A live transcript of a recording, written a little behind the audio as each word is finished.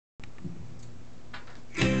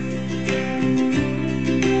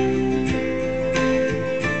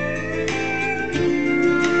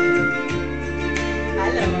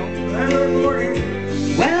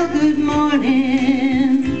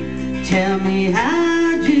me,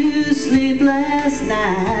 how'd you sleep last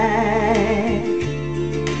night?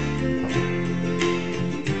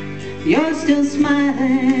 You're still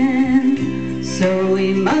smiling, so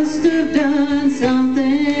we must have done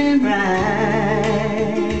something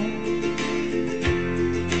right.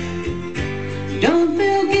 Don't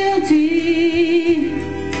feel guilty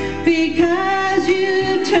because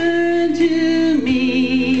you turned to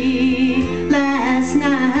me last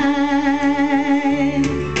night.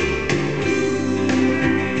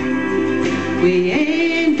 We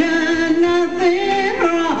ain't done nothing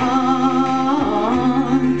wrong,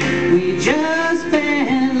 we just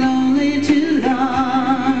been lonely too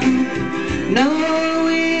long. No,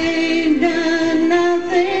 we ain't done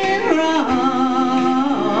nothing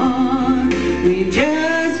wrong, we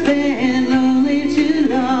just been lonely too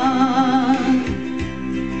long.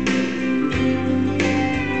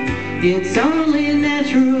 It's only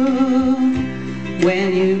natural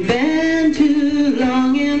when you've been too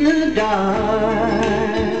long in the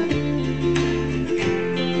dark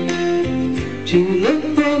to look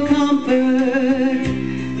for comfort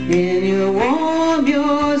and you warm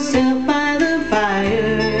yourself by the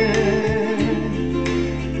fire.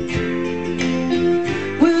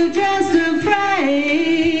 We're just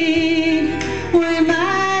afraid we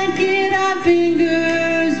might get our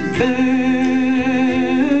fingers burned,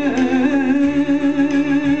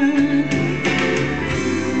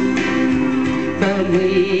 but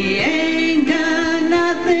we ain't done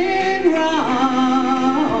nothing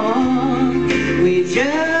wrong, we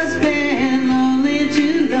just been lonely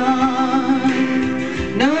too long.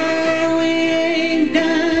 No, we ain't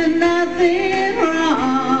done nothing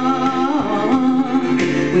wrong,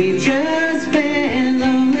 we just been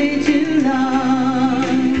lonely too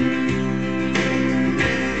long.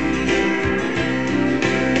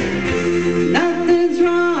 Nothing's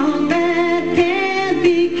wrong that can't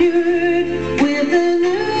be cured with a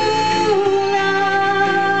new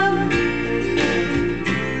love.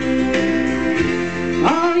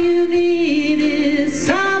 All you need is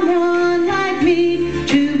someone like me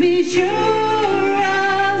to be sure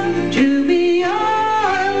of, to be your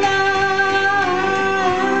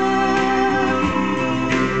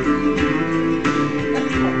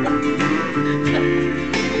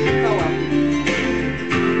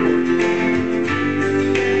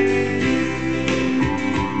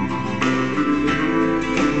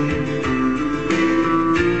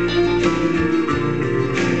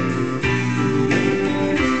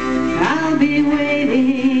I'll be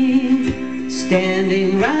waiting,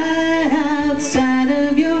 standing right outside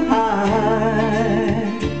of your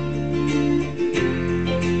heart,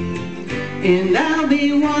 and I'll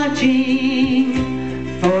be watching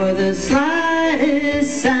for the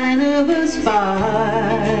slightest sign of a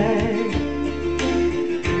spark,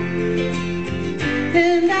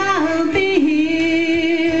 and I'll be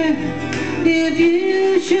here if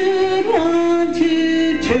you should want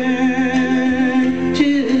to turn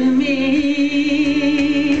to me.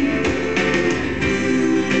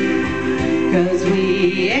 'Cause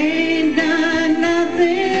we ain't done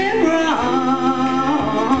nothing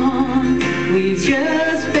wrong, we've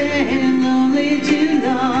just been lonely too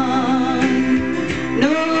long.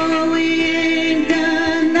 No, we ain't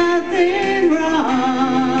done nothing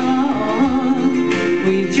wrong,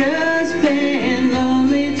 we've just been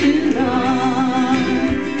lonely too long.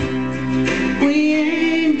 We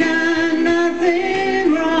ain't done nothing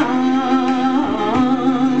wrong,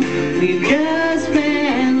 we've just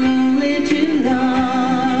been lonely too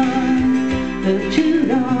long, too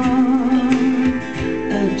long,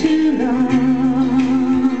 too long.